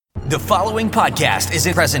The following podcast is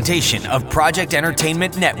a presentation of Project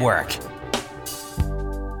Entertainment Network.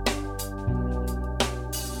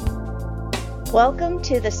 Welcome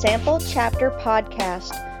to the Sample Chapter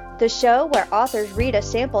Podcast, the show where authors read a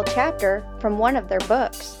sample chapter from one of their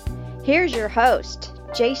books. Here's your host,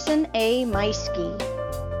 Jason A. Meiske.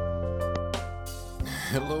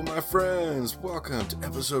 Hello, my friends. Welcome to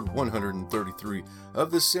episode 133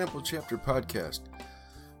 of the Sample Chapter Podcast.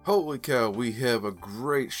 Holy cow, we have a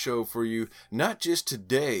great show for you, not just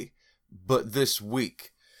today, but this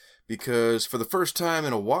week. Because for the first time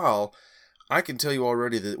in a while, I can tell you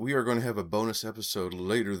already that we are going to have a bonus episode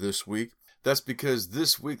later this week. That's because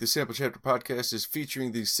this week the Sample Chapter Podcast is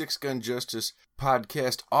featuring the Six Gun Justice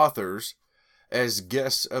podcast authors as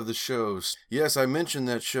guests of the shows. Yes, I mentioned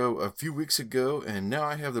that show a few weeks ago, and now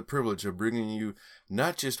I have the privilege of bringing you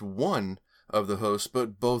not just one of the hosts,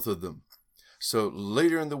 but both of them. So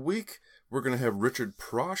later in the week, we're going to have Richard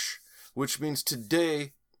Prosch, which means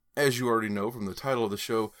today, as you already know from the title of the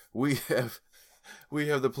show, we have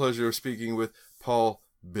the pleasure of speaking with Paul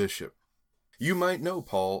Bishop. You might know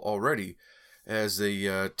Paul already as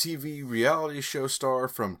a TV reality show star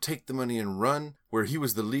from Take the Money and Run, where he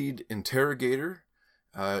was the lead interrogator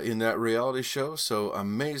in that reality show. So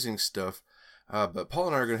amazing stuff. But Paul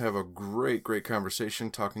and I are going to have a great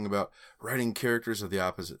conversation talking about writing characters of the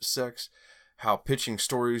opposite sex, how pitching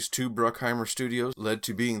stories to Bruckheimer Studios led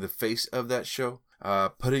to being the face of that show,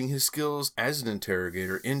 putting his skills as an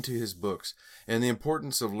interrogator into his books, and the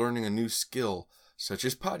importance of learning a new skill, such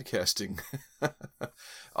as podcasting.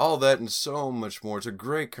 All that and so much more. It's a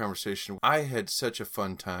great conversation. I had such a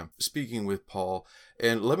fun time speaking with Paul,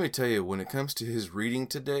 and let me tell you, when it comes to his reading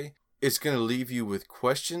today, it's going to leave you with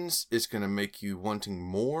questions. It's going to make you wanting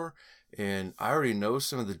more, and I already know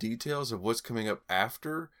some of the details of what's coming up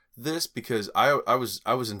after this because I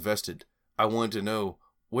was invested. I wanted to know,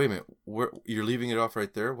 wait a minute, you're leaving it off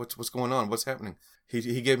right there? What's going on? What's happening?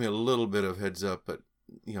 He gave me a little bit of heads up, but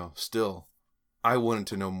still, I wanted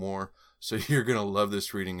to know more. So you're going to love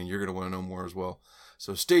this reading and you're going to want to know more as well.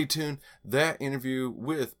 So stay tuned. That interview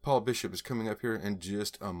with Paul Bishop is coming up here in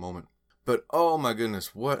just a moment. But oh my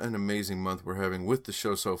goodness, what an amazing month we're having with the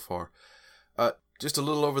show so far. Just a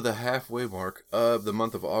little over the halfway mark of the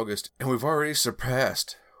month of August, and we've already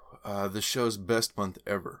surpassed the show's best month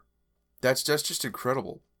ever. That's just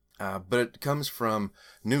incredible. But it comes from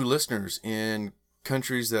new listeners in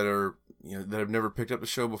countries that are that have never picked up the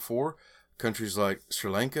show before. Countries like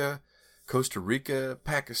Sri Lanka, Costa Rica,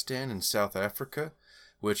 Pakistan, and South Africa.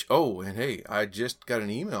 And hey, I just got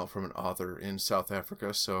an email from an author in South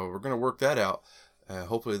Africa, so we're going to work that out.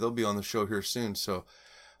 Hopefully they'll be on the show here soon. So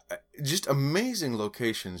just amazing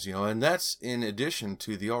locations, and that's in addition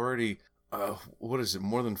to the already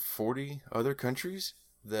more than 40 other countries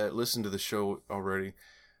that listen to the show already.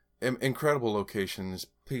 Incredible locations,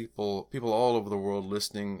 people all over the world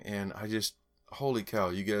listening, and holy cow,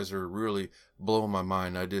 you guys are really blowing my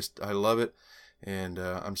mind. I love it, and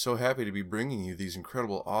I'm so happy to be bringing you these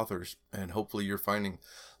incredible authors, and hopefully you're finding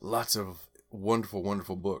lots of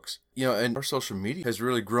wonderful books. And our social media has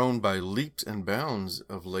really grown by leaps and bounds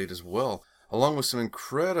of late as well, along with some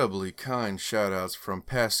incredibly kind shout-outs from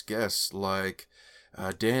past guests like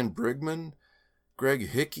Dan Brigman, Greg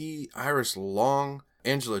Hickey, Iris Long,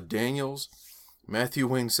 Angela Daniels, Matthew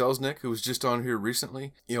Wayne Selznick, who was just on here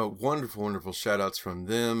recently. Wonderful shout-outs from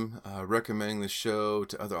them, recommending the show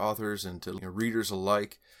to other authors and to readers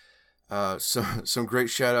alike. Some great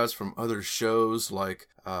shout-outs from other shows like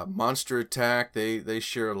Monster Attack. They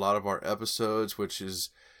share a lot of our episodes, which is...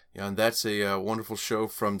 and that's a wonderful show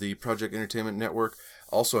from the Project Entertainment Network.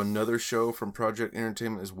 Also, another show from Project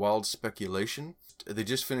Entertainment is Wild Speculation. They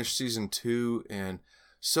just finished season 2, and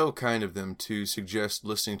so kind of them to suggest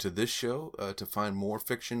listening to this show to find more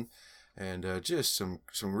fiction and just some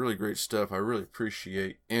really great stuff. I really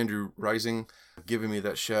appreciate Andrew Rising giving me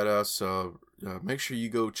that shout out. So make sure you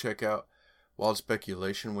go check out Wild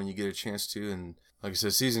Speculation when you get a chance to. And like I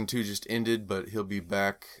said, season 2 just ended, but he'll be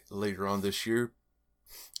back later on this year.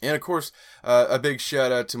 And of course, a big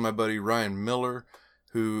shout out to my buddy Ryan Miller,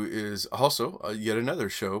 who is also yet another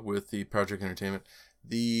show with the Project Entertainment,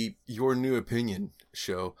 the Your New Opinion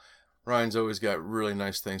show. Ryan's always got really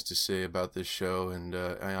nice things to say about this show, and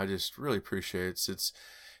I just really appreciate it.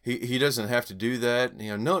 He doesn't have to do that.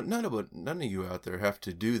 None of you out there have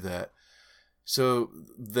to do that. So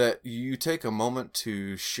that you take a moment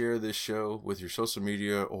to share this show with your social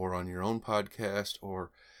media or on your own podcast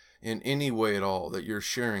or in any way at all that you're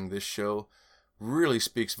sharing this show really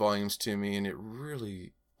speaks volumes to me, and it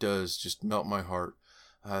really does just melt my heart.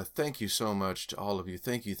 Thank you so much to all of you.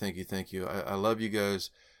 Thank you. I love you guys.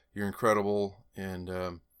 You're incredible, and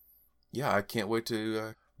yeah, I can't wait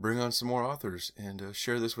to bring on some more authors and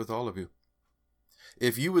share this with all of you.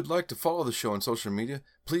 If you would like to follow the show on social media,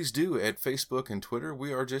 please do at Facebook and Twitter.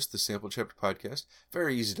 We are just the Sample Chapter Podcast.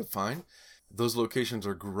 Very easy to find. Those locations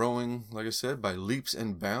are growing, like I said, by leaps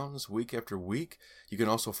and bounds week after week. You can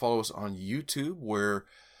also follow us on YouTube, where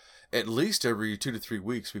at least every 2 to 3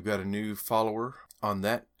 weeks we've got a new follower on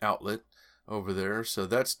that outlet over there. So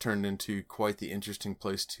that's turned into quite the interesting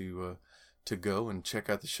place to go and check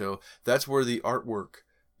out the show. That's where the artwork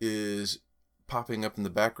is popping up in the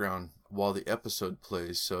background while the episode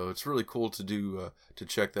plays. So it's really cool to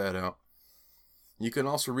check that out. You can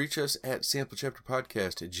also reach us at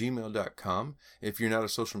samplechapterpodcast@gmail.com. If you're not a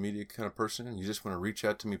social media kind of person and you just want to reach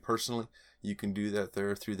out to me personally, you can do that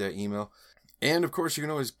there through that email. And of course, you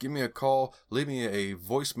can always give me a call, leave me a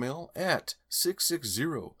voicemail at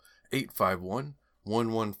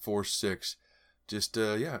 660-851-1146. Just,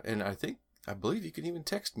 and I believe you can even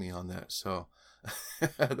text me on that. So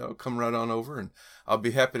that'll come right on over, and I'll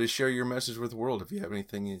be happy to share your message with the world if you have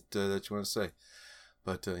anything that you want to say.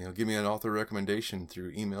 But, give me an author recommendation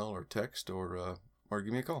through email or text or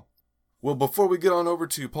give me a call. Well, before we get on over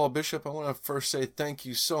to Paul Bishop, I want to first say thank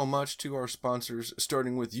you so much to our sponsors,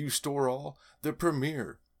 starting with uStoreAll, the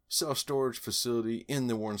premier self-storage facility in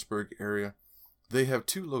the Warrensburg area. They have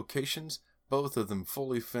 2 locations, both of them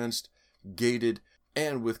fully fenced, gated,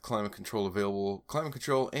 and with climate control available, climate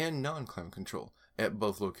control and non-climate control at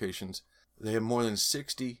both locations. They have more than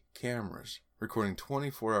 60 cameras recording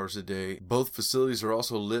 24 hours a day. Both facilities are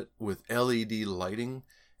also lit with LED lighting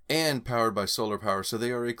and powered by solar power, so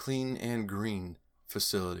they are a clean and green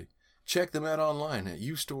facility. Check them out online at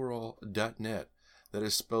ustoreall.net. That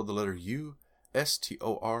is spelled the letter U,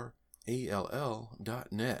 STORALL.net.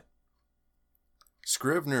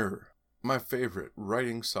 Scrivener, my favorite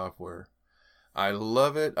writing software. I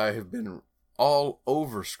love it. I have been all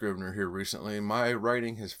over Scrivener here recently. My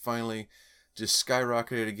writing has finally just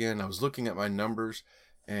skyrocketed again. I was looking at my numbers,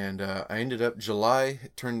 and I ended up,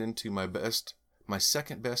 July turned into my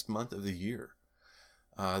second best month of the year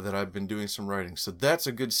that I've been doing some writing. So that's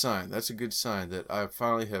a good sign. That's a good sign that I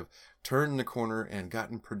finally have turned the corner and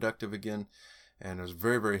gotten productive again. And I was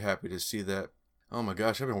very, very happy to see that. Oh my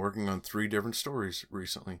gosh, I've been working on 3 different stories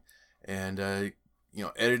recently. And,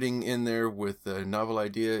 editing in there with a novel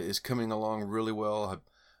idea is coming along really well.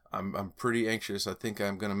 I'm pretty anxious. I think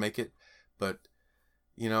I'm going to make it. But,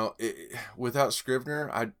 without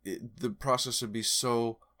Scrivener, the process would be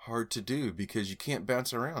so hard to do because you can't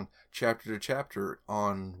bounce around chapter to chapter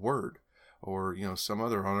on Word or, some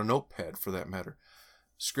other, on a notepad for that matter.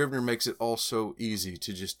 Scrivener makes it all so easy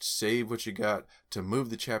to just save what you got, to move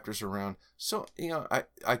the chapters around. So, I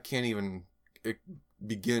can't even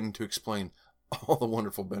begin to explain all the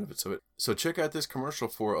wonderful benefits of it. So check out this commercial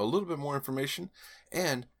for a little bit more information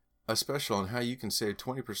and a special on how you can save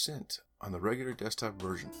 20% on the regular desktop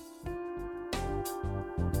version.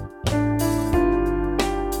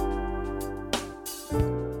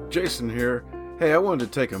 Jason here. Hey, I wanted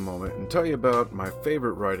to take a moment and tell you about my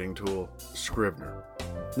favorite writing tool, Scrivener.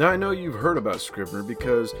 Now, I know you've heard about Scrivener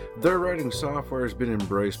because their writing software has been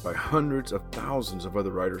embraced by hundreds of thousands of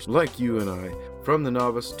other writers like you and I, from the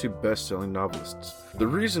novice to best-selling novelists. The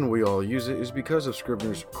reason we all use it is because of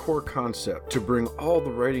Scrivener's core concept to bring all the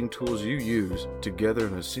writing tools you use together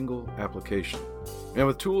in a single application. And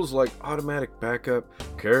with tools like automatic backup,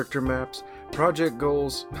 character maps, project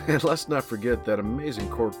goals, and let's not forget that amazing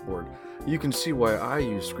corkboard, you can see why I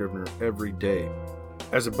use Scrivener every day.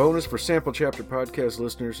 As a bonus for Sample Chapter Podcast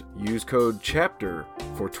listeners, use code CHAPTER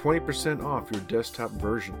for 20% off your desktop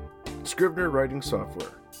version. Scrivener writing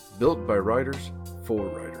software, built by writers for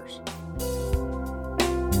writers.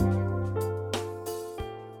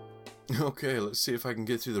 Okay, let's see if I can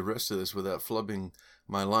get through the rest of this without flubbing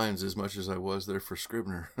my lines as much as I was there for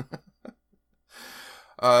Scrivener.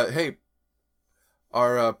 Hey,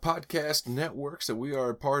 our podcast networks that we are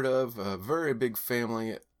a part of, a very big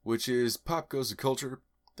family, which is Pop Goes the Culture.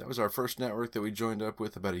 That was our first network that we joined up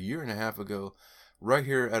with about 1.5 years ago, right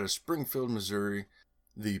here out of Springfield, Missouri.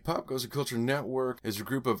 The Pop Goes the Culture Network is a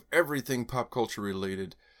group of everything pop culture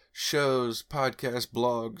related. Shows, podcasts,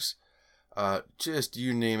 blogs, just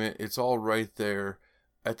you name it. It's all right there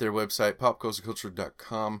at their website,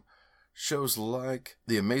 popgoestheculture.com. Shows like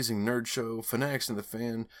The Amazing Nerd Show, Fanatics and the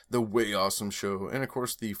Fan, The Way Awesome Show, and of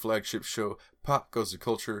course the flagship show, Pop Goes the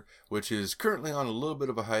Culture, which is currently on a little bit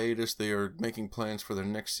of a hiatus. They are making plans for their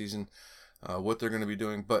next season, what they're going to be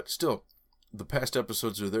doing, but still, the past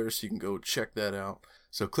episodes are there, so you can go check that out.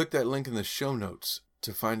 So click that link in the show notes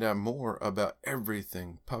to find out more about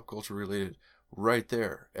everything pop culture related right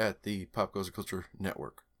there at the Pop Goes the Culture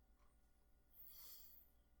Network.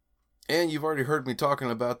 And you've already heard me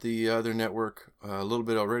talking about the other network a little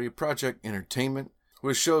bit already, Project Entertainment,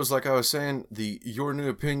 with shows like I was saying, the Your New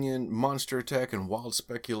Opinion, Monster Attack, and Wild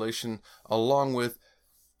Speculation, along with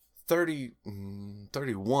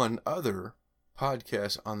 31 other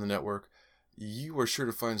podcasts on the network. You are sure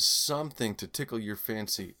to find something to tickle your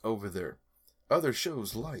fancy over there. Other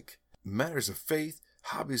shows like Matters of Faith,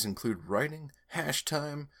 hobbies include writing, Hash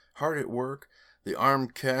Time, Hard at Work, The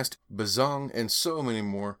Armed Cast, Bazong, and so many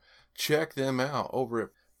more. Check them out over at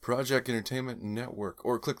Project Entertainment Network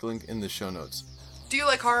or click the link in the show notes. Do you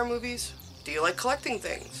like horror movies? Do you like collecting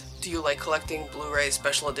things? Do you like collecting Blu-ray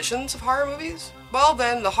special editions of horror movies? Well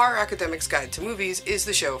then, the Horror Academic's Guide to Movies is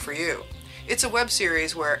the show for you. It's a web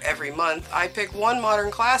series where every month I pick one modern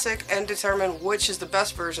classic and determine which is the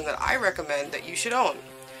best version that I recommend that you should own.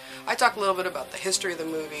 I talk a little bit about the history of the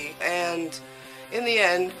movie, and in the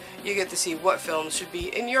end, you get to see what films should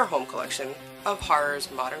be in your home collection of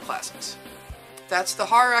horror's modern classics. That's the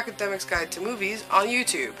Horror Academic's Guide to Movies on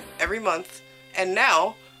YouTube every month, and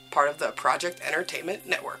now part of the Project Entertainment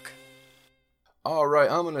Network. All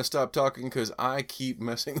right, I'm going to stop talking because I keep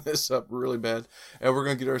messing this up really bad, and we're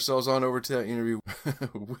going to get ourselves on over to that interview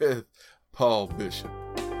with Paul Bishop.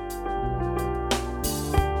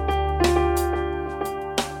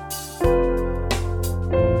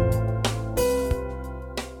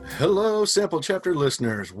 Hello, Sample Chapter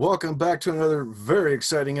listeners. Welcome back to another very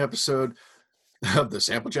exciting episode of the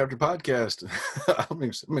Sample Chapter Podcast. I'm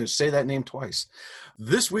going to say that name twice.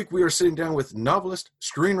 This week we are sitting down with novelist,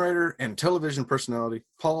 screenwriter, and television personality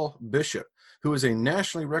Paul Bishop, who is a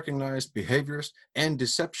nationally recognized behaviorist and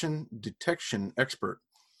deception detection expert.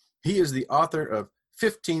 He is the author of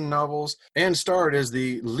 15 novels and starred as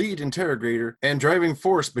the lead interrogator and driving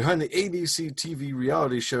force behind the ABC TV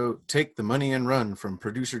reality show Take the Money and Run from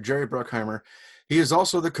producer Jerry Bruckheimer. He is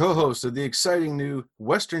also the co-host of the exciting new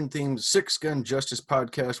Western-themed Six Gun Justice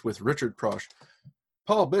podcast with Richard Prosch.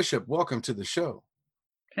 Paul Bishop, welcome to the show.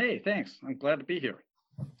 Hey, thanks. I'm glad to be here.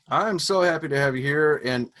 I'm so happy to have you here,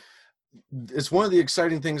 and it's one of the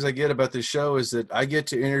exciting things I get about this show is that I get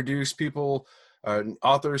to introduce people,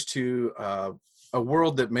 authors to a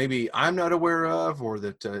world that maybe I'm not aware of or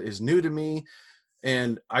that is new to me.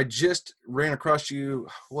 And I just ran across you,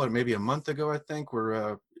 maybe a month ago, I think,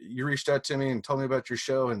 where you reached out to me and told me about your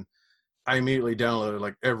show, and I immediately downloaded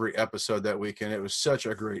like every episode that weekend. It was such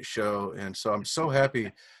a great show, and so I'm so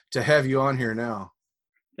happy to have you on here now.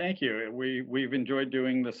 Thank you. We've enjoyed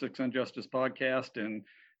doing the Six Gun Justice podcast,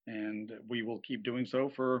 and we will keep doing so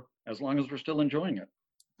for as long as we're still enjoying it.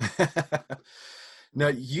 Now,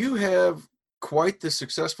 you have quite the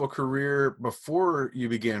successful career before you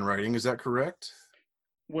began writing. Is that correct?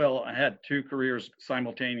 Well, I had two careers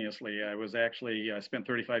simultaneously. I spent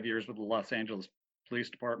 35 years with the Los Angeles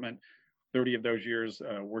Police Department, 30 of those years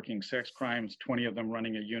working sex crimes, 20 of them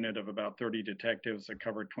running a unit of about 30 detectives that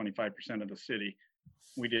covered 25% of the city.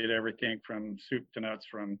 We did everything from soup to nuts,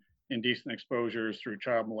 from indecent exposures through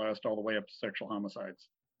child molest all the way up to sexual homicides.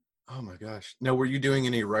 Oh my gosh. Now, were you doing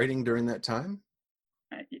any writing during that time?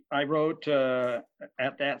 I wrote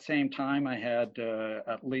at that same time. I had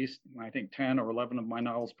at least, I think, 10 or 11 of my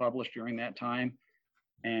novels published during that time.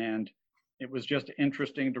 And it was just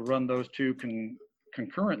interesting to run those two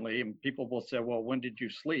concurrently. And people will say, well, when did you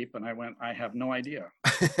sleep? And I went, I have no idea.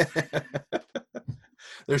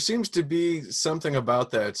 There seems to be something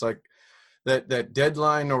about that. It's like that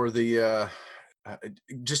deadline or the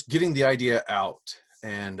just getting the idea out.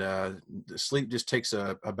 And the sleep just takes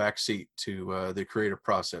a back seat to the creative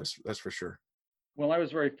process. That's for sure. Well, I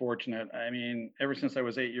was very fortunate. I mean, ever since I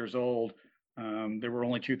was 8 years old, there were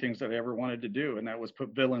only two things that I ever wanted to do, and that was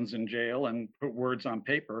put villains in jail and put words on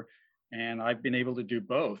paper. And I've been able to do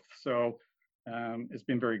both. So it's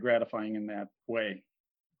been very gratifying in that way.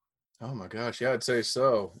 Oh my gosh. Yeah, I'd say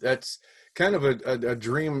so. That's kind of a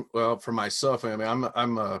dream. Well, for myself, I mean,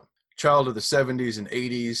 I'm a child of the 70s and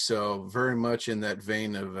 80s, so very much in that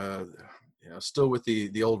vein of still with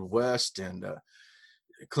the old West, and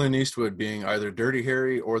Clint Eastwood being either Dirty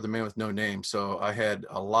Harry or the Man with No Name. So I had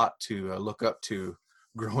a lot to look up to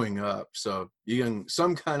growing up. So being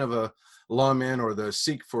some kind of a lawman or the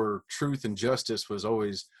seek for truth and justice was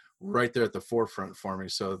always right there at the forefront for me.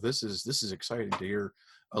 So this is exciting to hear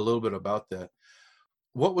a little bit about that.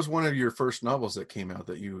 What was one of your first novels that came out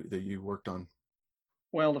that you worked on?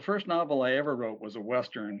 Well, the first novel I ever wrote was a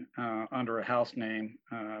Western under a house name,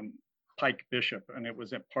 Pike Bishop, and it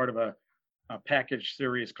was a part of a package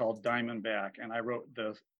series called Diamondback, and I wrote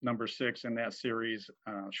the number 6 in that series,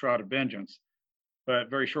 Shroud of Vengeance. But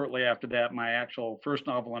very shortly after that, my actual first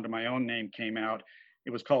novel under my own name came out,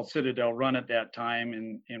 It was called Citadel Run at that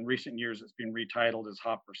time. In recent years, it's been retitled as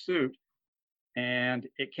Hot Pursuit. And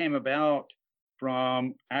it came about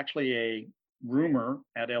from actually a rumor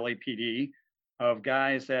at LAPD of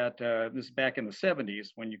guys that, this is back in the 70s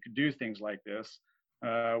when you could do things like this,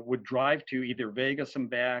 would drive to either Vegas and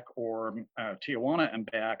back or Tijuana and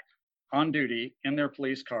back on duty in their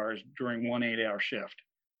police cars during one 8-hour shift.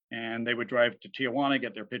 And they would drive to Tijuana,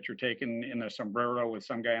 get their picture taken in a sombrero with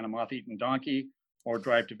some guy on a moth-eaten donkey, or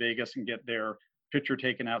drive to Vegas and get their picture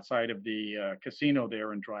taken outside of the casino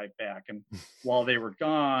there and drive back. And while they were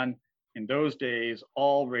gone, in those days,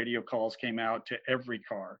 all radio calls came out to every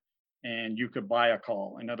car, and you could buy a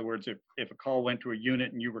call. In other words, if a call went to a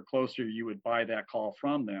unit and you were closer, you would buy that call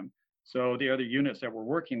from them. So the other units that were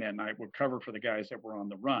working that night would cover for the guys that were on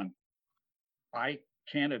the run. I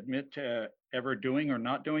can't admit to ever doing or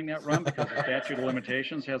not doing that run because the statute of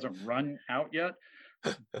limitations hasn't run out yet,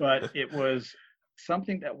 but it was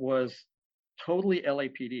something that was totally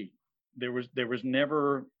LAPD. There was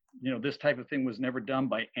never, this type of thing was never done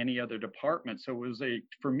by any other department. So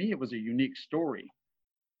for me, it was a unique story.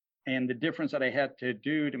 And the difference that I had to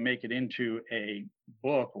do to make it into a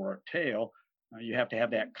book or a tale, you have to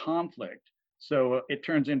have that conflict. So it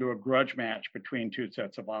turns into a grudge match between two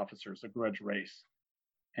sets of officers, a grudge race.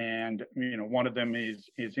 And, one of them is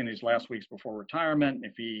in his last weeks before retirement.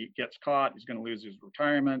 If he gets caught, he's going to lose his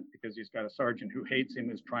retirement because he's got a sergeant who hates him,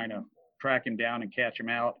 is trying to track him down and catch him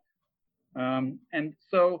out. And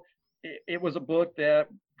so it was a book that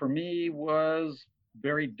for me was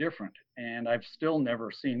very different. And I've still never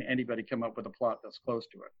seen anybody come up with a plot that's close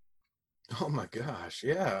to it. Oh my gosh.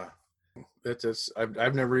 Yeah.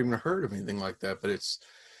 I've never even heard of anything like that, but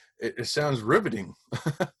it sounds riveting.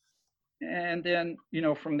 And then,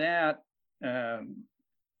 from that,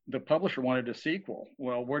 the publisher wanted a sequel.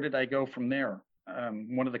 Well, where did I go from there?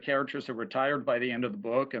 One of the characters had retired by the end of the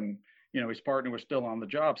book, and, his partner was still on the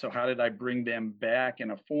job. So how did I bring them back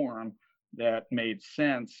in a form that made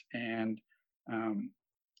sense? And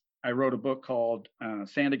I wrote a book called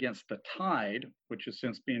Sand Against the Tide, which has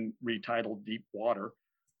since been retitled Deep Water.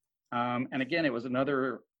 And again, it was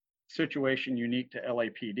another situation unique to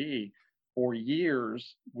LAPD. For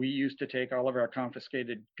years, we used to take all of our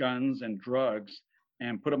confiscated guns and drugs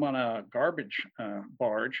and put them on a garbage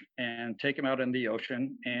barge and take them out in the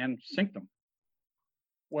ocean and sink them.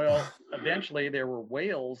 Well, eventually there were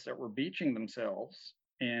whales that were beaching themselves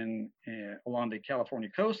along the California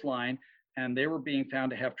coastline, and they were being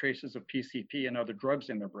found to have traces of PCP and other drugs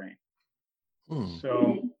in their brain.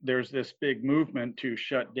 So there's this big movement to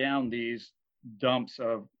shut down these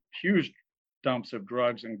huge dumps of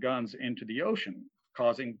drugs and guns into the ocean,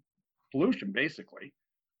 causing pollution, basically.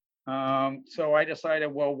 So I decided,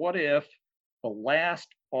 well, what if the last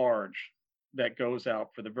barge that goes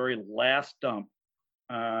out for the very last dump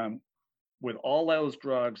with all those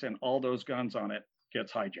drugs and all those guns on it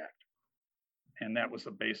gets hijacked? And that was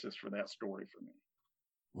the basis for that story for me.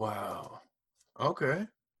 Wow. Okay.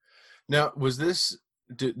 Now,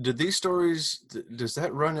 did these stories, does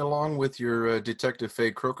that run along with your Detective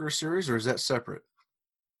Faye Croker series, or is that separate?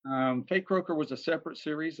 Faye Croker was a separate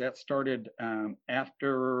series that started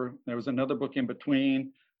after. There was another book in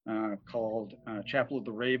between called Chapel of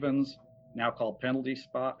the Ravens, now called Penalty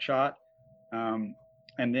Shot.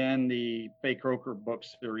 And then the Faye Croker book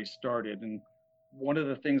series started. And one of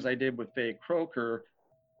the things I did with Faye Croker,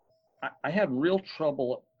 I had real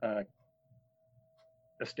trouble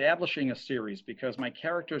establishing a series because my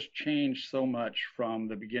characters changed so much from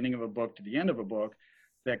the beginning of a book to the end of a book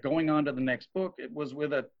that going on to the next book, it was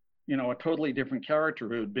with a totally different character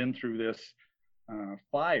who had been through this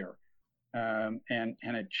fire and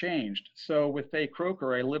had changed. So with Faye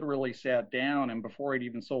Croker, I literally sat down, and before I'd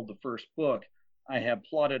even sold the first book, I had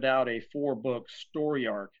plotted out a 4-book story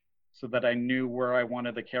arc so that I knew where I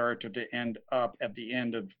wanted the character to end up at the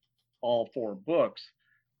end of all 4 books.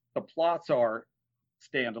 The plots are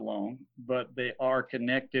standalone, but they are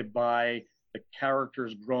connected by the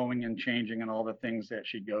characters growing and changing and all the things that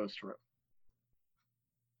she goes through.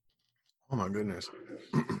 Oh my goodness.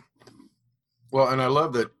 Well, and I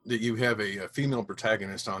love that you have a female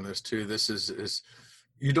protagonist on this too. This is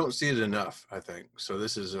you don't see it enough, I think. So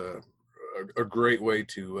this is a great way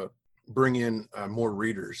to bring in more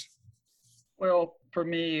readers. Well, for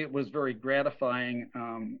me, it was very gratifying.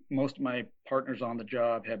 Most of my partners on the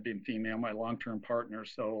job have been female, my long-term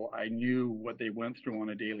partners, so I knew what they went through on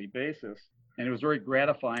a daily basis. And it was very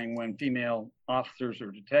gratifying when female officers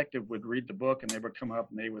or detective would read the book and they would come up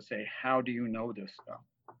and they would say, "How do you know this stuff?"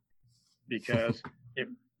 Because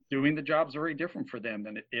doing the job is very different for them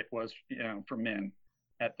than it was for men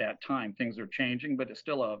at that time. Things are changing, but it's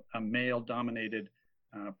still a male-dominated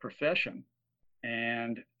profession.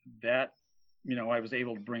 And that, I was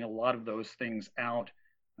able to bring a lot of those things out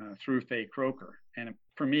through Faye Croker. And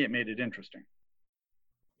for me, it made it interesting.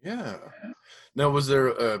 Yeah. Now, was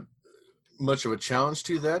there much of a challenge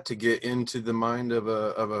to that, to get into the mind of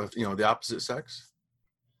a the opposite sex?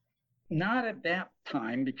 Not at that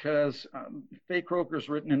time, because Faye Croker's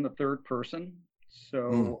written in the third person.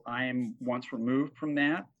 So I am once removed from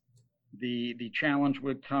that. The challenge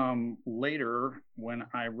would come later when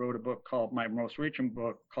I wrote a book called, my most recent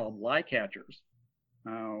book called Lie Catchers,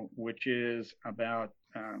 which is about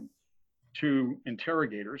two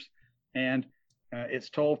interrogators. And it's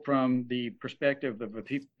told from the perspective of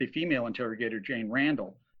the female interrogator, Jane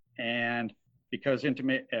Randall. And because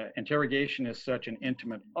interrogation is such an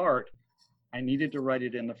intimate art, I needed to write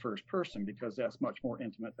it in the first person because that's much more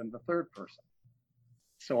intimate than the third person.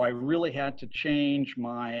 So I really had to change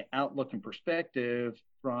my outlook and perspective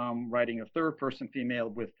from writing a third person female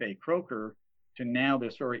with Faye Croker to now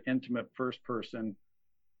this very intimate first person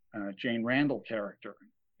Jane Randall character,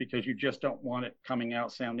 because you just don't want it coming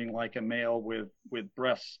out sounding like a male with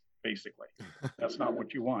breasts, basically. That's not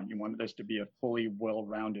what you want. You want this to be a fully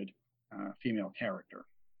well-rounded female character.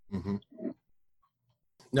 Mm-hmm.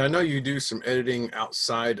 Now, I know you do some editing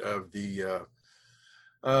outside of the,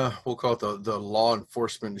 we'll call it the law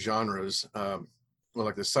enforcement genres,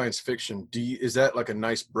 like the science fiction. Is that like a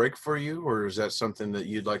nice break for you, or is that something that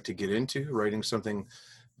you'd like to get into, writing something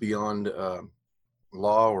beyond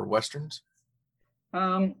law or Westerns?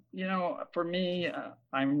 For me,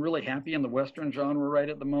 I'm really happy in the Western genre right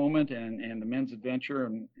at the moment, and the men's adventure.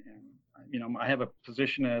 And I have a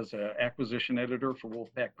position as an acquisition editor for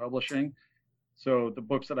Wolfpack Publishing. So the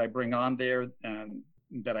books that I bring on there and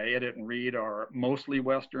that I edit and read are mostly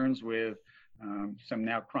Westerns with some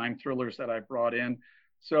now crime thrillers that I brought in.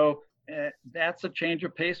 So that's a change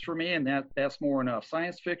of pace for me, and that's more enough.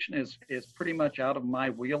 Science fiction is pretty much out of my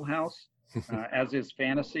wheelhouse, as is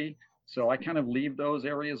fantasy. So I kind of leave those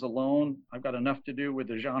areas alone. I've got enough to do with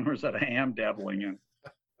the genres that I am dabbling in.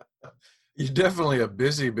 You're definitely a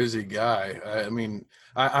busy guy. I mean,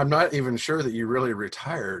 I'm not even sure that you really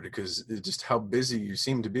retired, because it's just how busy you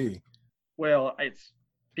seem to be. Well, I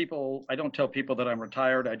don't tell people that I'm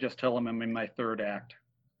retired. I just tell them I'm in my third act.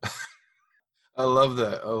 I love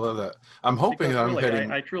that. I'm hoping because I'm really,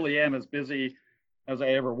 heading. I truly am as busy as I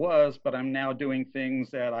ever was, but I'm now doing things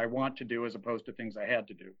that I want to do as opposed to things I had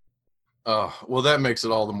to do. Oh, well, that makes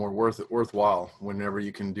it all the more worthwhile whenever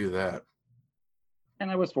you can do that. And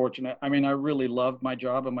I was fortunate. I mean, I really loved my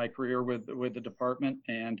job and my career with the department,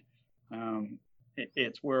 and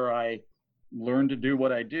it's where I learned to do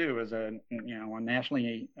what I do as a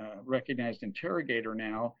nationally recognized interrogator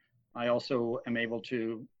now. I also am able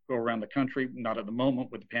to go around the country, not at the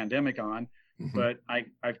moment with the pandemic on, mm-hmm. but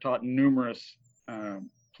I've taught numerous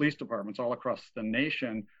police departments all across the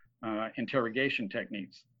nation interrogation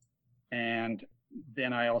techniques. And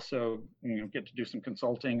then I also get to do some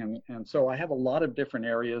consulting. And so I have a lot of different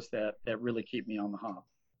areas that really keep me on the hop.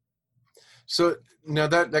 So now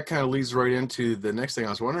that kind of leads right into the next thing I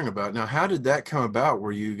was wondering about. Now, how did that come about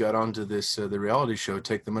where you got onto this, the reality show,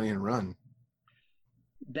 Take the Money and Run?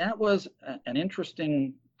 That was an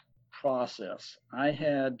interesting process. I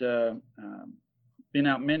had been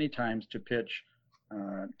out many times to pitch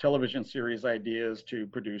television series ideas to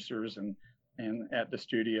producers and at the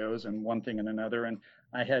studios and one thing and another. And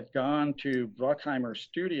I had gone to Bruckheimer's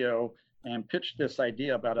studio and pitched this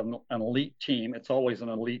idea about an elite team. It's always an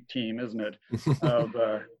elite team, isn't it? Of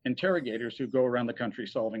interrogators who go around the country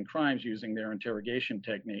solving crimes using their interrogation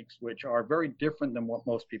techniques, which are very different than what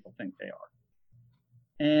most people think they are.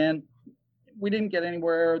 And we didn't get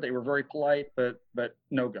anywhere. They were very polite, but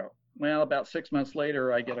no go. Well, about 6 months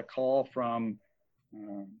later, I get a call from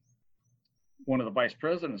one of the vice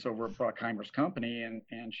presidents over at Bruckheimer's company,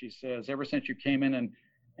 and she says, ever since you came in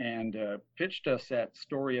and pitched us that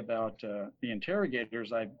story about the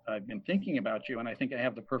interrogators, I've been thinking about you, and I think I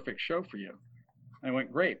have the perfect show for you. I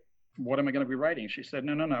went, great. What am I going to be writing? She said,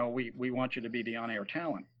 no, we want you to be the on-air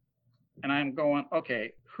talent. And I'm going,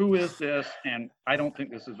 okay, who is this? And I don't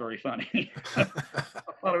think this is very funny. I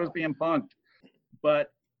thought I was being punked.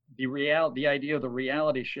 But the idea of the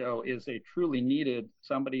reality show is they truly needed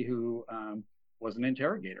somebody who was an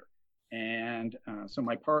interrogator. And so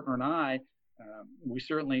my partner and I, we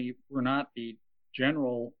certainly were not the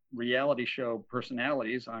general reality show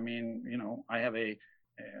personalities. I mean, I have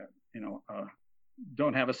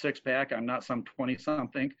don't have a six-pack. I'm not some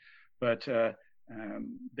 20-something, but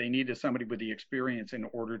they needed somebody with the experience in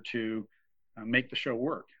order to make the show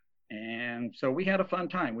work. And so we had a fun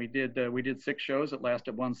time. We did 6 shows that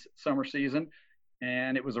lasted one summer season,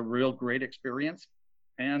 and it was a real great experience.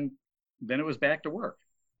 and then it was back to work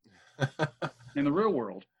in the real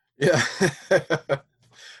world. Yeah.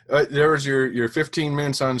 There was your 15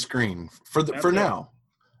 minutes on screen for now.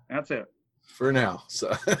 That's it. For now.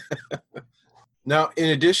 So now, in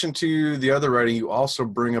addition to the other writing, you also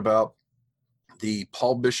bring about the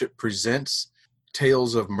Paul Bishop Presents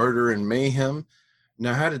Tales of Murder and Mayhem.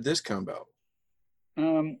 Now, how did this come about?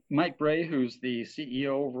 Mike Bray, who's the CEO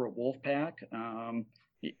over at Wolfpack, and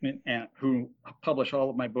who published all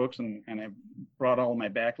of my books and I brought all of my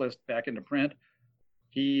backlist back into print,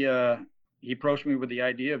 he approached me with the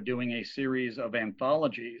idea of doing a series of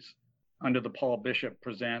anthologies under the Paul Bishop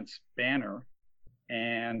Presents banner,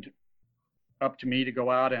 and up to me to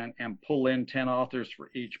go out and pull in 10 authors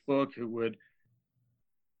for each book who would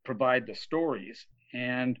provide the stories.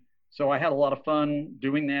 And so I had a lot of fun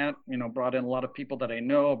doing that, brought in a lot of people that I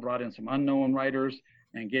know, brought in some unknown writers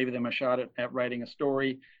and gave them a shot at writing a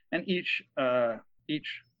story. And each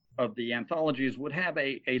of the anthologies would have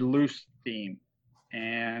a loose theme,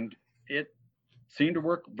 and it seemed to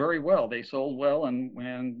work very well. They sold well,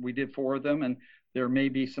 and we did 4 of them, and there may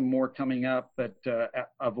be some more coming up, but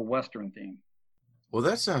of a Western theme. Well,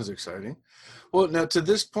 that sounds exciting. Well, now to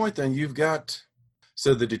this point, then you've got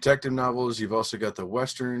the detective novels, you've also got the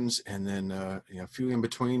Westerns, and then a few in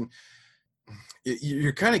between.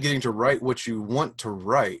 You're kind of getting to write what you want to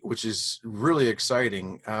write, which is really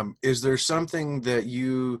exciting. Is there something that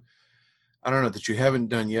you haven't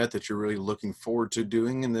done yet that you're really looking forward to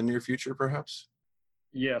doing in the near future, perhaps?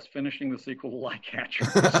 Yes, finishing the sequel to Lie Catchers.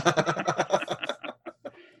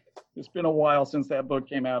 It's been a while since that book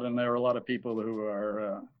came out, and there are a lot of people who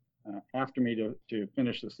are after me to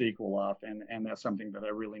finish the sequel off, and that's something that I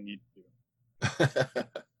really need to do.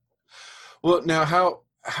 Well, now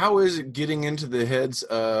how is it getting into the heads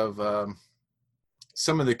of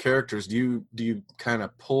some of the characters? Do you kind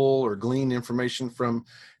of pull or glean information from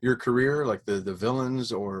your career, like the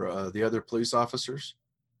villains or the other police officers?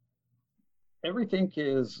 Everything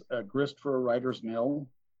is a grist for a writer's mill.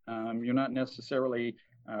 You're not necessarily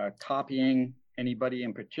copying anybody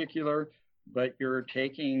in particular, but you're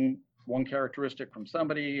taking one characteristic from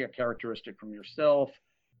somebody, a characteristic from yourself,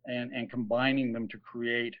 and combining them to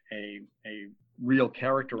create a real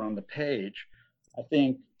character on the page. I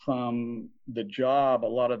think from the job, a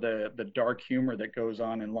lot of the dark humor that goes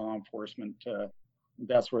on in law enforcement,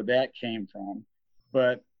 that's where that came from.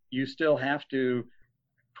 But you still have to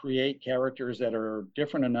create characters that are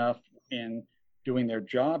different enough in doing their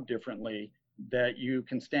job differently that you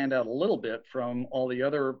can stand out a little bit from all the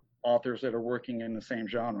other authors that are working in the same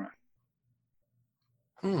genre.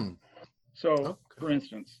 So, for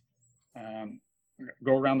instance,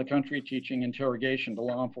 go around the country teaching interrogation to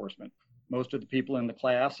law enforcement. Most of the people in the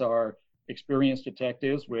class are experienced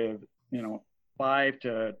detectives with, 5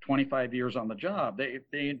 to 25 years on the job.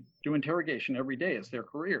 They do interrogation every day. It's their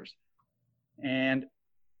careers. And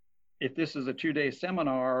if this is a 2-day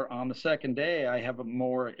seminar, on the second day, I have a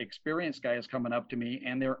more experienced guys coming up to me,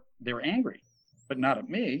 and they're angry, but not at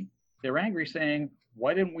me. They're angry saying,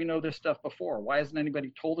 why didn't we know this stuff before? Why hasn't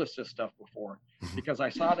anybody told us this stuff before? Because I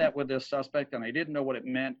saw that with this suspect and I didn't know what it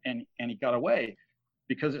meant, and he got away.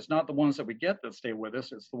 Because it's not the ones that we get that stay with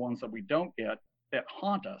us, it's the ones that we don't get that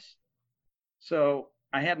haunt us. So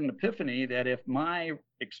I had an epiphany that if my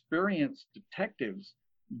experienced detectives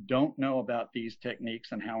don't know about these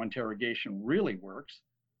techniques and how interrogation really works,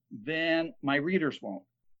 then my readers won't.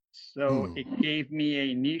 So it gave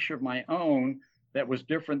me a niche of my own that was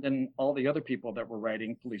different than all the other people that were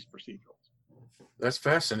writing police procedurals. That's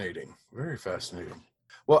fascinating. Very fascinating.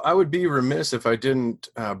 Well, I would be remiss if I didn't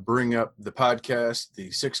bring up the podcast,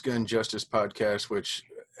 the Six Gun Justice podcast, which,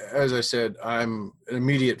 as I said, I'm an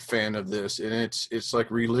immediate fan of this, and it's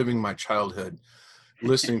like reliving my childhood,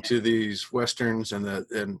 listening to these Westerns,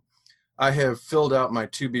 and I have filled out my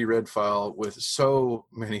to be read file with so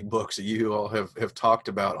many books that you all have talked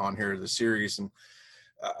about on here, the series, and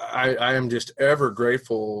I am just ever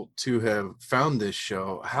grateful to have found this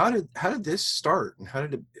show. How did this start, and how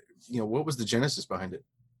did it, what was the genesis behind it?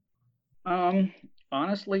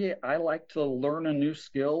 Honestly, I like to learn a new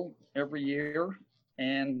skill every year,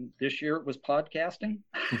 and this year it was podcasting.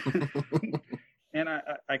 And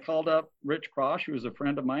I called up Rich Crosh, who was a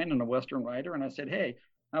friend of mine and a Western writer, and I said, hey,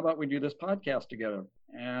 how about we do this podcast together?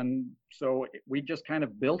 And so we just kind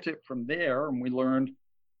of built it from there, and we learned,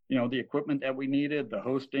 the equipment that we needed, the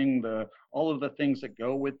hosting, all of the things that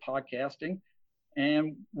go with podcasting.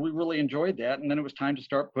 And we really enjoyed that. And then it was time to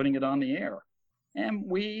start putting it on the air. And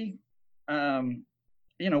we,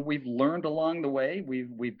 we've learned along the way.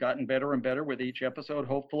 We've gotten better and better with each episode,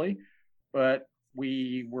 hopefully. But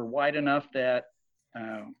we were wide enough that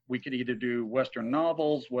We could either do Western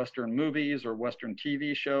novels, Western movies, or Western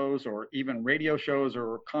TV shows, or even radio shows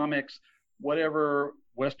or comics. Whatever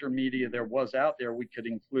Western media there was out there, we could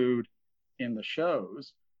include in the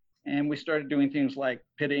shows. And we started doing things like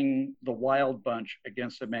pitting the Wild Bunch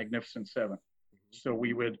against the Magnificent Seven. So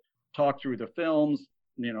we would talk through the films,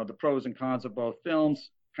 the pros and cons of both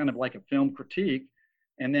films, kind of like a film critique,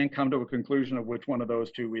 and then come to a conclusion of which one of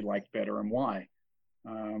those two we liked better and why.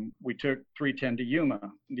 We took 3:10 to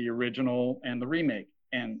Yuma, the original and the remake,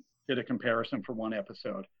 and did a comparison for one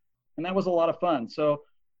episode. And that was a lot of fun. So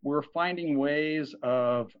we're finding ways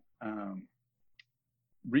of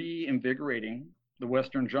reinvigorating the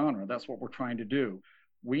Western genre. That's what we're trying to do.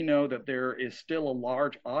 We know that there is still a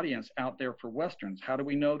large audience out there for Westerns. How do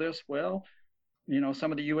we know this? Well,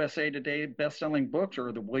 some of the USA Today best-selling books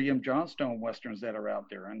are the William Johnstone Westerns that are out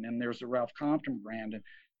there. And then there's the Ralph Compton brand. And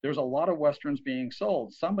there's a lot of Westerns being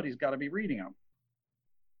sold. Somebody's got to be reading them.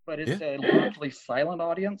 But it's a largely silent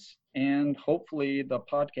audience. And hopefully the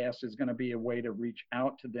podcast is going to be a way to reach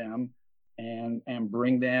out to them and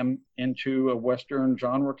bring them into a Western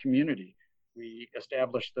genre community. We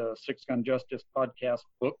established the Six Gun Justice Podcast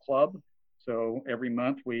Book Club. So every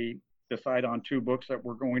month we decide on 2 books that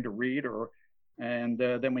we're going to read, and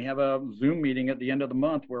then we have a Zoom meeting at the end of the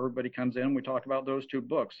month where everybody comes in and we talk about those 2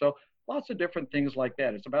 books. So lots of different things like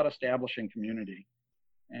that. It's about establishing community.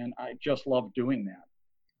 And I just love doing that.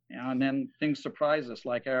 And then things surprise us,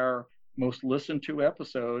 like our most listened to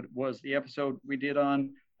episode was the episode we did on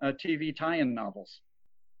TV tie-in novels.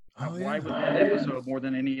 Why would that episode, more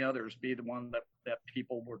than any others, be the one that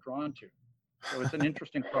people were drawn to? So it's an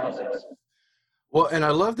interesting process. Well, and I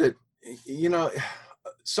love that,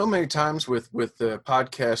 so many times with the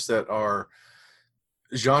podcasts that are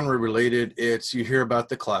genre related, you hear about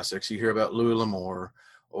the classics, you hear about Louis L'Amour,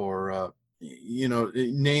 or,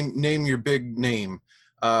 name your big name.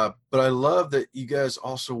 But I love that you guys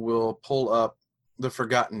also will pull up the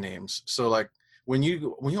forgotten names. So like, when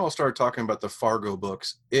you all started talking about the Fargo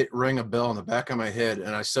books, it rang a bell in the back of my head,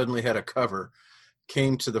 and I suddenly had a cover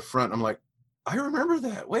came to the front. I'm like, I remember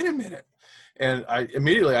that. Wait a minute. And I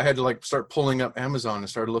had to like start pulling up Amazon and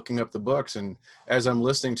started looking up the books. And as I'm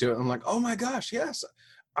listening to it, I'm like, oh my gosh, yes,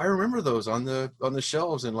 I remember those on the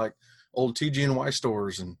shelves in like old TG&Y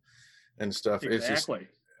stores and stuff. Exactly. It's just,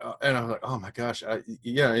 and I'm like, oh my gosh,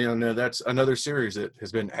 that's another series that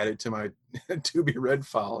has been added to my to be read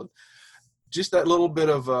file. Just that little bit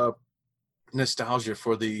of nostalgia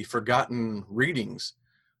for the forgotten readings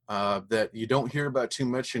that you don't hear about too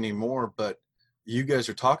much anymore, but you guys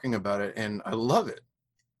are talking about it, and I love it.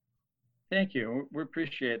 Thank you. We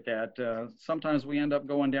appreciate that. Sometimes we end up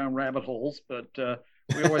going down rabbit holes, but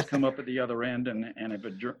we always come up at the other end and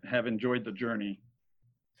have enjoyed the journey.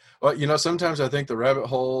 Well, sometimes I think the rabbit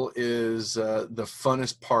hole is the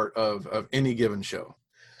funnest part of any given show.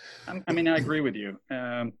 I agree with you.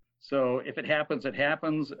 So if it happens, it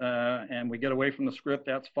happens, and we get away from the script,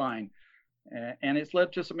 that's fine. And it's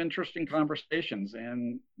led to some interesting conversations.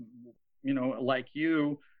 And, like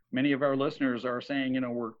you, many of our listeners are saying,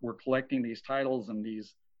 we're collecting these titles and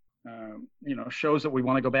these, shows that we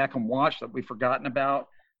want to go back and watch that we've forgotten about.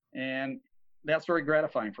 And that's very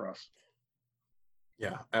gratifying for us.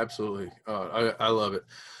 Yeah, absolutely. I love it.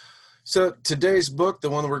 So today's book, the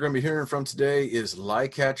one that we're going to be hearing from today, is Lie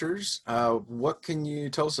Catchers. What can you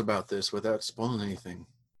tell us about this without spoiling anything?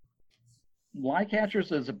 Lie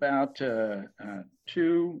Catchers is about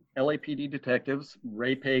 2 LAPD detectives,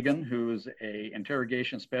 Ray Pagan, who's a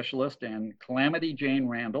interrogation specialist, and Calamity Jane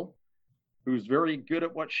Randall, who's very good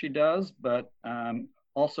at what she does, but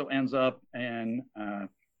also ends up and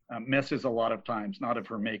messes a lot of times, not of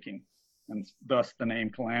her making, and thus the name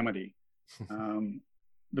Calamity.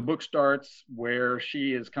 The book starts where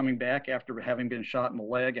she is coming back after having been shot in the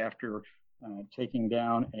leg after taking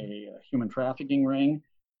down a human trafficking ring.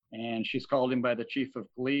 And she's called in by the chief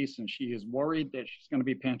of police, and she is worried that she's going to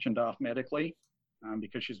be pensioned off medically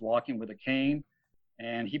because she's walking with a cane.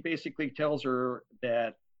 And he basically tells her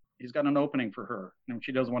that he's got an opening for her. And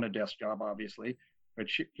she doesn't want a desk job, obviously, but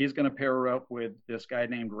he's going to pair her up with this guy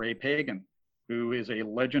named Ray Pagan, who is a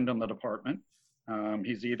legend in the department.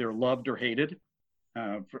 He's either loved or hated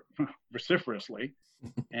vociferously.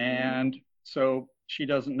 And so she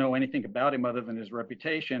doesn't know anything about him other than his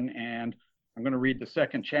reputation. And I'm going to read the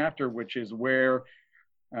second chapter, which is where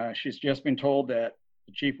she's just been told that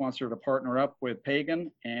the chief wants her to partner up with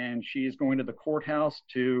Pagan, and she's going to the courthouse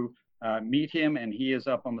to meet him, and he is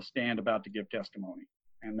up on the stand about to give testimony.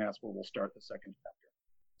 And that's where we'll start the second chapter.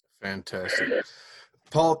 Fantastic.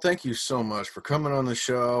 Paul, thank you so much for coming on the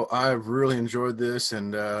show. I've really enjoyed this,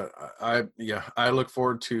 and I look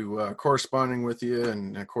forward to corresponding with you,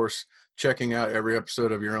 and of course checking out every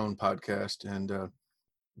episode of your own podcast. And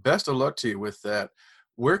best of luck to you with that.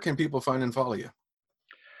 Where can people find and follow you?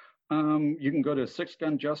 You can go to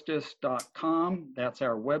sixgunjustice.com. That's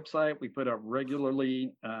our website. We put up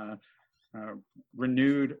regularly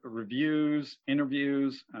renewed reviews,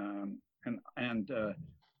 interviews, and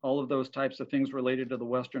all of those types of things related to the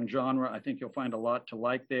Western genre. I think you'll find a lot to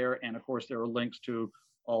like there. And of course, there are links to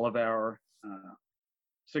all of our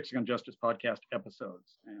Six Gun Justice podcast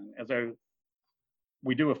episodes. And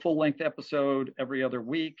we do a full-length episode every other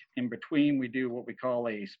week. In between, we do what we call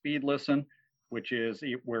a speed listen, which is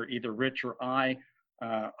where either Rich or I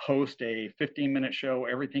host a 15-minute show,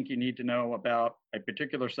 everything you need to know about a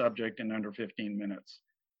particular subject in under 15 minutes.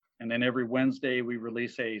 And then every Wednesday, we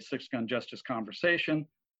release a Six Gun Justice conversation,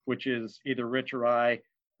 which is either Rich or I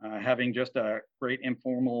having just a great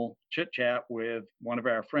informal chit chat with one of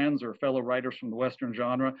our friends or fellow writers from the Western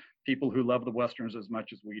genre, people who love the Westerns as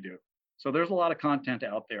much as we do. So there's a lot of content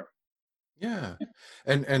out there. Yeah.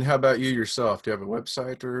 And how about you yourself? Do you have a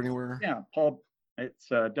website or anywhere? Yeah, Paul, it's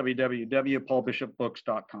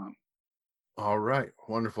www.paulbishopbooks.com. All right.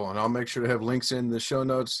 Wonderful. And I'll make sure to have links in the show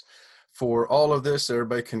notes for all of this, so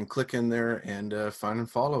everybody can click in there and find and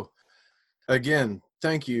follow. Again,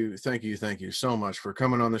 thank you so much for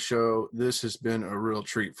coming on the show. This has been a real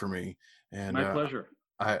treat for me. And my pleasure.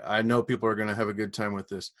 I know people are going to have a good time with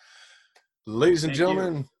this. Ladies and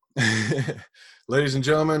gentlemen, it's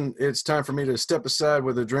time for me to step aside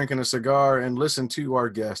with a drink and a cigar and listen to our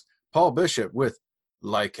guest, Paul Bishop, with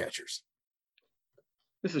Lyecatchers.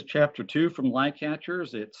 This is chapter 2 from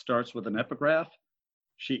Lyecatchers. It starts with an epigraph.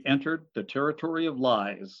 She entered the territory of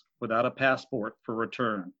lies without a passport for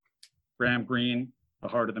return. Graham Greene, The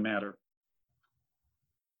Heart of the Matter.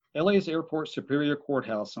 LA's Airport Superior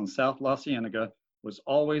Courthouse on South La Cienega was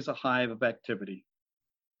always a hive of activity.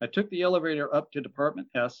 I took the elevator up to Department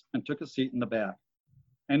S and took a seat in the back.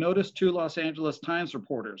 I noticed 2 Los Angeles Times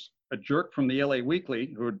reporters, a jerk from the LA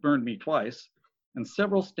Weekly who had burned me twice, and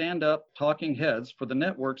several stand-up talking heads for the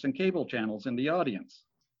networks and cable channels in the audience.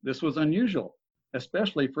 This was unusual,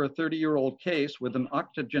 especially for a 30-year-old case with an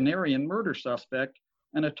octogenarian murder suspect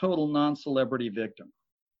and a total non-celebrity victim.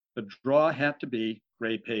 The draw had to be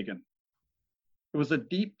Ray Pagan. It was a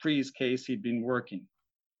deep freeze case he'd been working.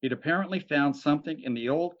 He'd apparently found something in the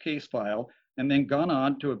old case file and then gone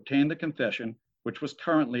on to obtain the confession, which was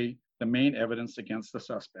currently the main evidence against the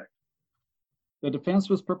suspect. The defense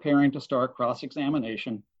was preparing to start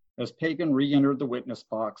cross-examination as Pagan re-entered the witness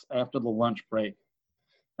box after the lunch break.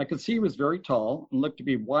 I could see he was very tall and looked to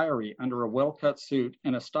be wiry under a well-cut suit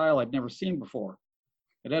in a style I'd never seen before.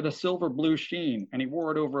 It had a silver blue sheen, and he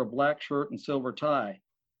wore it over a black shirt and silver tie.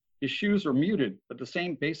 His shoes were muted, but the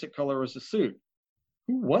same basic color as the suit.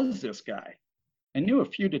 Who was this guy? I knew a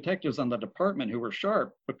few detectives on the department who were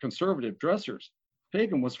sharp but conservative dressers.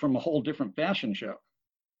 Pagan was from a whole different fashion show.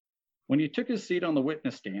 When he took his seat on the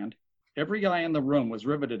witness stand, every eye in the room was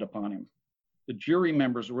riveted upon him. The jury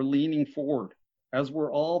members were leaning forward, as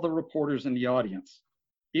were all the reporters in the audience.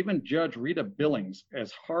 Even Judge Rita Billings,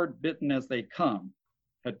 as hard-bitten as they come,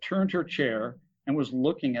 had turned her chair and was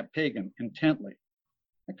looking at Pagan intently.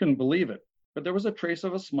 I couldn't believe it, but there was a trace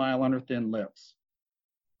of a smile on her thin lips.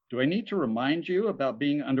 "Do I need to remind you about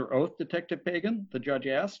being under oath, Detective Pagan?" the judge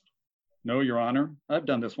asked. "No, Your Honor. I've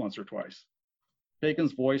done this once or twice."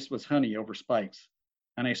 Pagan's voice was honey over spikes,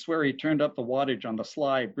 and I swear he turned up the wattage on the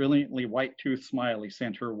sly, brilliantly white-toothed smile he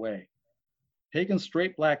sent her way. Pagan's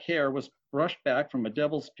straight black hair was brushed back from a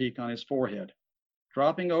devil's peak on his forehead,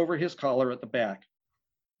 dropping over his collar at the back.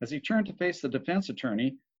 As he turned to face the defense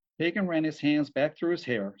attorney, Pagan ran his hands back through his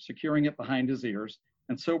hair, securing it behind his ears,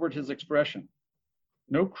 and sobered his expression.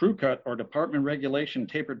 No crew cut or department regulation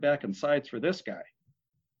tapered back in sides for this guy.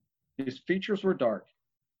 His features were dark,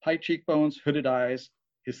 high cheekbones, hooded eyes.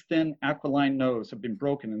 His thin, aquiline nose had been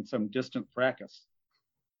broken in some distant fracas.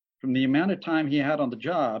 From the amount of time he had on the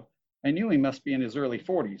job, I knew he must be in his early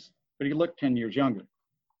 40s, but he looked 10 years younger.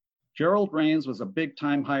 Gerald Rains was a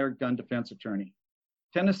big-time hired gun defense attorney,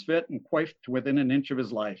 tennis fit and coiffed to within an inch of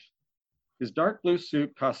his life. His dark blue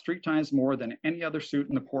suit cost 3 times more than any other suit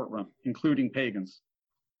in the courtroom, including Pagan's.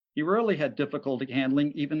 He rarely had difficulty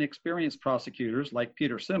handling even experienced prosecutors like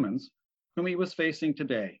Peter Simmons, whom he was facing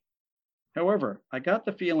today. However, I got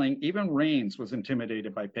the feeling even Rains was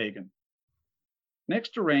intimidated by Pagan. Next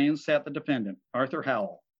to Rains sat the defendant, Arthur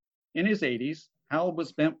Howell. In his 80s, Howell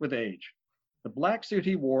was bent with age. The black suit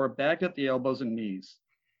he wore bagged at the elbows and knees.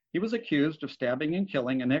 He was accused of stabbing and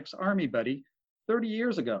killing an ex-Army buddy 30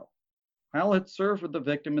 years ago. Hal had served with the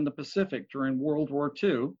victim in the Pacific during World War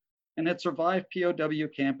II and had survived POW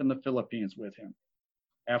camp in the Philippines with him.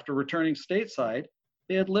 After returning stateside,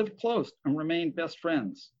 they had lived close and remained best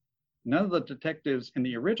friends. None of the detectives in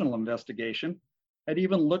the original investigation had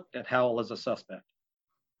even looked at Howell as a suspect.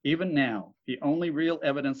 Even now, the only real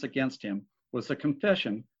evidence against him was the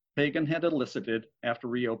confession Pagan had elicited after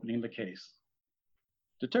reopening the case.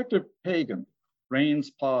 Detective Pagan,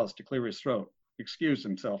 Raines paused to clear his throat, excused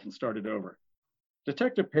himself, and started over.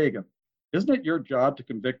 Detective Pagan, isn't it your job to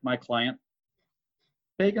convict my client?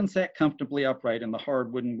 Pagan sat comfortably upright in the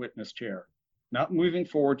hard wooden witness chair, not moving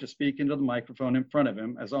forward to speak into the microphone in front of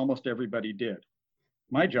him, as almost everybody did.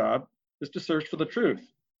 My job is to search for the truth.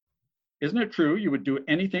 Isn't it true you would do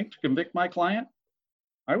anything to convict my client?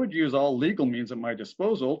 I would use all legal means at my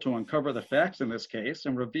disposal to uncover the facts in this case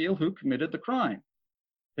and reveal who committed the crime.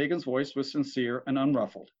 Pagan's voice was sincere and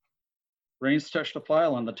unruffled. Raines touched a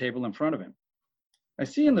file on the table in front of him. I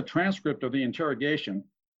see in the transcript of the interrogation,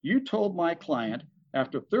 you told my client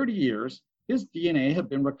after 30 years, his DNA had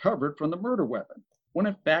been recovered from the murder weapon, when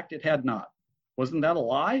in fact it had not. Wasn't that a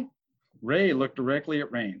lie? Ray looked directly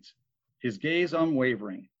at Raines, his gaze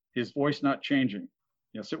unwavering, his voice not changing.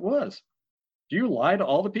 Yes, it was. Do you lie to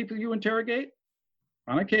all the people you interrogate?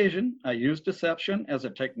 On occasion, I use deception as a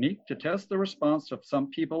technique to test the response of some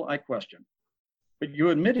people I question. But you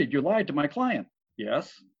admitted you lied to my client.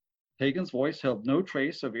 Yes. Pagan's voice held no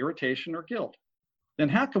trace of irritation or guilt. Then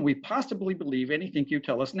how can we possibly believe anything you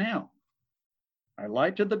tell us now? I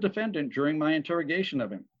lied to the defendant during my interrogation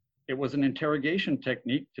of him. It was an interrogation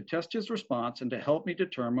technique to test his response and to help me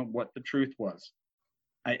determine what the truth was.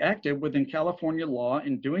 I acted within California law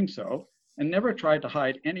in doing so and never tried to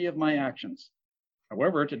hide any of my actions.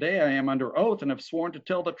 However, today I am under oath and have sworn to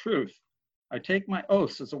tell the truth. I take my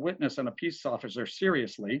oaths as a witness and a peace officer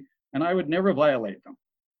seriously, and I would never violate them.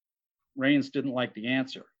 Raines didn't like the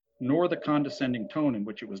answer, nor the condescending tone in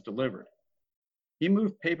which it was delivered. He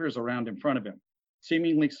moved papers around in front of him,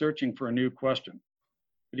 seemingly searching for a new question.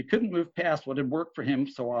 But he couldn't move past what had worked for him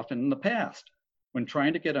so often in the past, when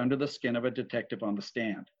trying to get under the skin of a detective on the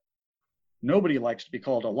stand. Nobody likes to be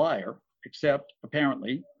called a liar, except,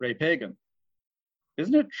 apparently, Ray Pagan.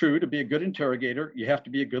 Isn't it true to be a good interrogator, you have to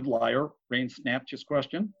be a good liar? Raines snapped his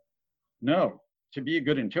question. No, to be a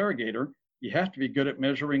good interrogator, you have to be good at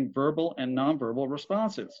measuring verbal and nonverbal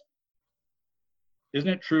responses. Isn't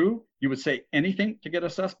it true you would say anything to get a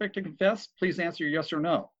suspect to confess? Please answer yes or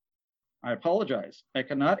no. I apologize. I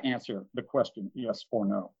cannot answer the question yes or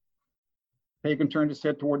no. Pagan turned his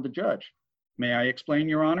head toward the judge. May I explain,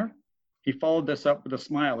 Your Honor? He followed this up with a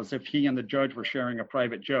smile as if he and the judge were sharing a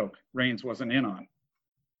private joke Raines wasn't in on.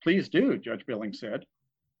 Please do, Judge Billings said.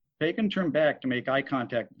 Pagan turned back to make eye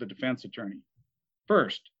contact with the defense attorney.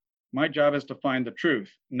 First, my job is to find the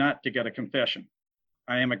truth, not to get a confession.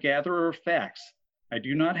 I am a gatherer of facts. I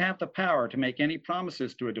do not have the power to make any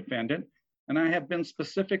promises to a defendant, and I have been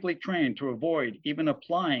specifically trained to avoid even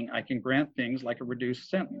applying I can grant things like a reduced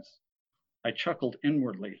sentence. I chuckled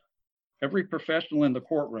inwardly. Every professional in the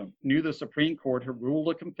courtroom knew the Supreme Court had ruled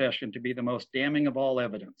a confession to be the most damning of all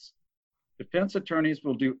evidence. Defense attorneys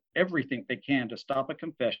will do everything they can to stop a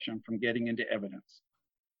confession from getting into evidence.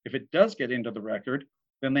 If it does get into the record,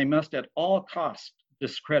 then they must at all costs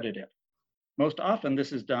discredit it. Most often,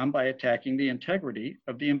 this is done by attacking the integrity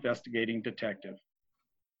of the investigating detective.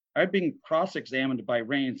 I've been cross-examined by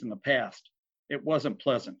Raines in the past. It wasn't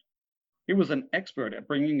pleasant. He was an expert at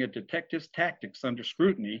bringing a detective's tactics under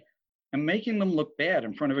scrutiny and making them look bad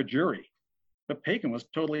in front of a jury. But Pagan was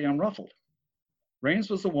totally unruffled.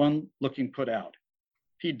 Raines was the one looking put out.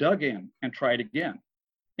 He dug in and tried again.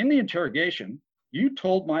 In the interrogation, you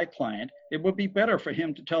told my client it would be better for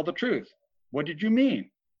him to tell the truth. What did you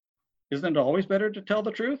mean? Isn't it always better to tell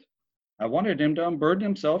the truth? I wanted him to unburden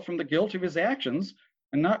himself from the guilt of his actions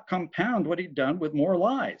and not compound what he'd done with more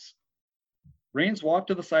lies. Raines walked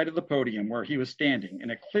to the side of the podium where he was standing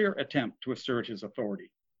in a clear attempt to assert his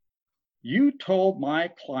authority. You told my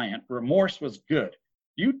client remorse was good.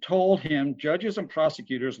 You told him judges and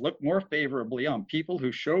prosecutors look more favorably on people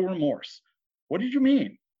who show remorse. What did you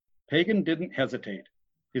mean? Pagan didn't hesitate.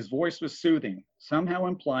 His voice was soothing, somehow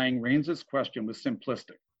implying Raines's question was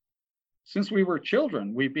simplistic. Since we were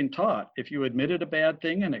children, we've been taught if you admitted a bad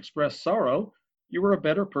thing and expressed sorrow, you were a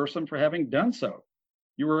better person for having done so.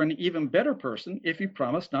 You were an even better person if you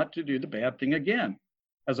promised not to do the bad thing again,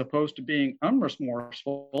 as opposed to being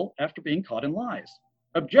unremorseful after being caught in lies.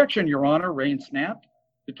 Objection, Your Honor, Raines snapped.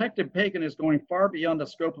 Detective Pagan is going far beyond the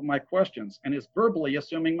scope of my questions and is verbally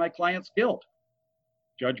assuming my client's guilt.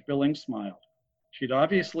 Judge Billings smiled. She'd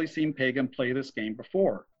obviously seen Pagan play this game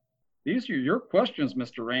before. These are your questions,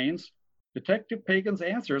 Mr. Raines. Detective Pagan's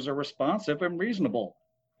answers are responsive and reasonable.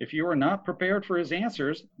 If you are not prepared for his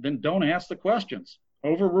answers, then don't ask the questions.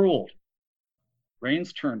 Overruled.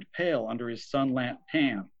 Rains turned pale under his sun-lamp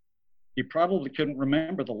tan. He probably couldn't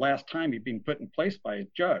remember the last time he'd been put in place by a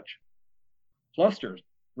judge. Flustered,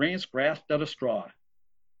 Rains grasped at a straw.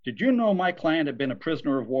 Did you know my client had been a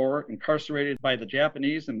prisoner of war incarcerated by the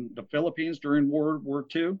Japanese in the Philippines during World War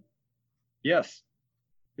II? Yes.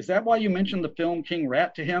 Is that why you mentioned the film King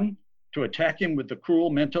Rat to him? To attack him with the cruel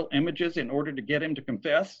mental images in order to get him to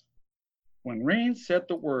confess? When Rains said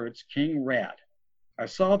the words King Rat, I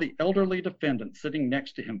saw the elderly defendant sitting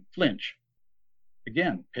next to him flinch.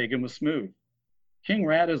 Again, Pagan was smooth. King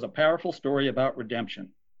Rat is a powerful story about redemption.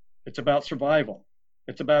 It's about survival.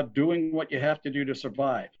 It's about doing what you have to do to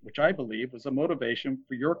survive, which I believe was a motivation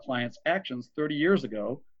for your client's actions 30 years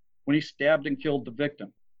ago when he stabbed and killed the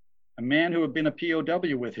victim, a man who had been a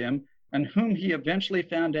POW with him and whom he eventually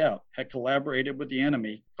found out had collaborated with the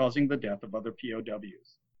enemy, causing the death of other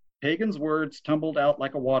POWs. Pagan's words tumbled out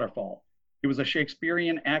like a waterfall. He was a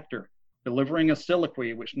Shakespearean actor, delivering a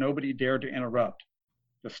soliloquy which nobody dared to interrupt.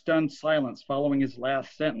 The stunned silence following his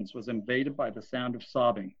last sentence was invaded by the sound of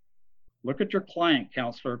sobbing. Look at your client,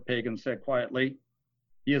 Counselor, Pagan said quietly.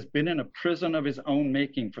 He has been in a prison of his own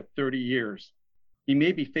making for 30 years. He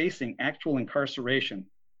may be facing actual incarceration,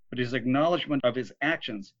 but his acknowledgement of his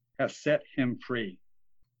actions has set him free.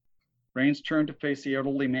 Rains turned to face the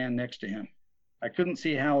elderly man next to him. I couldn't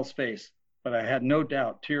see Hal's face, but I had no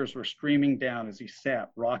doubt tears were streaming down as he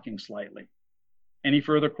sat, rocking slightly. Any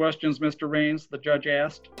further questions, Mr. Rains? The judge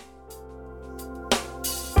asked.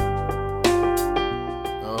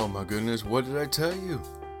 Oh my goodness, what did I tell you?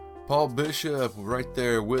 Paul Bishop right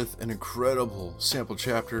there with an incredible sample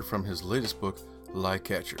chapter from his latest book, Lie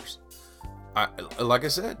Catchers. Like I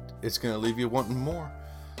said, it's going to leave you wanting more.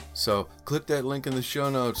 So click that link in the show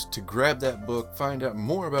notes to grab that book, find out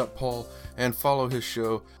more about Paul, and follow his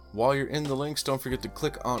show. While you're in the links, don't forget to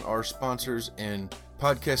click on our sponsors and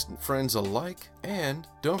podcast friends alike. And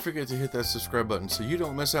don't forget to hit that subscribe button so you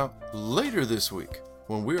don't miss out later this week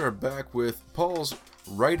when we are back with Paul's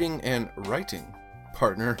writing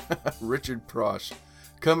partner, Richard Prosch,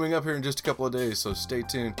 coming up here in just a couple of days. So stay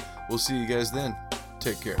tuned. We'll see you guys then.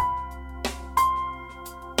 Take care.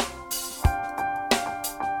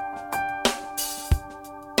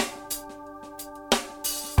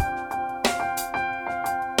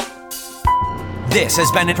 This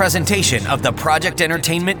has been a presentation of the Project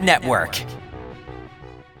Entertainment Network.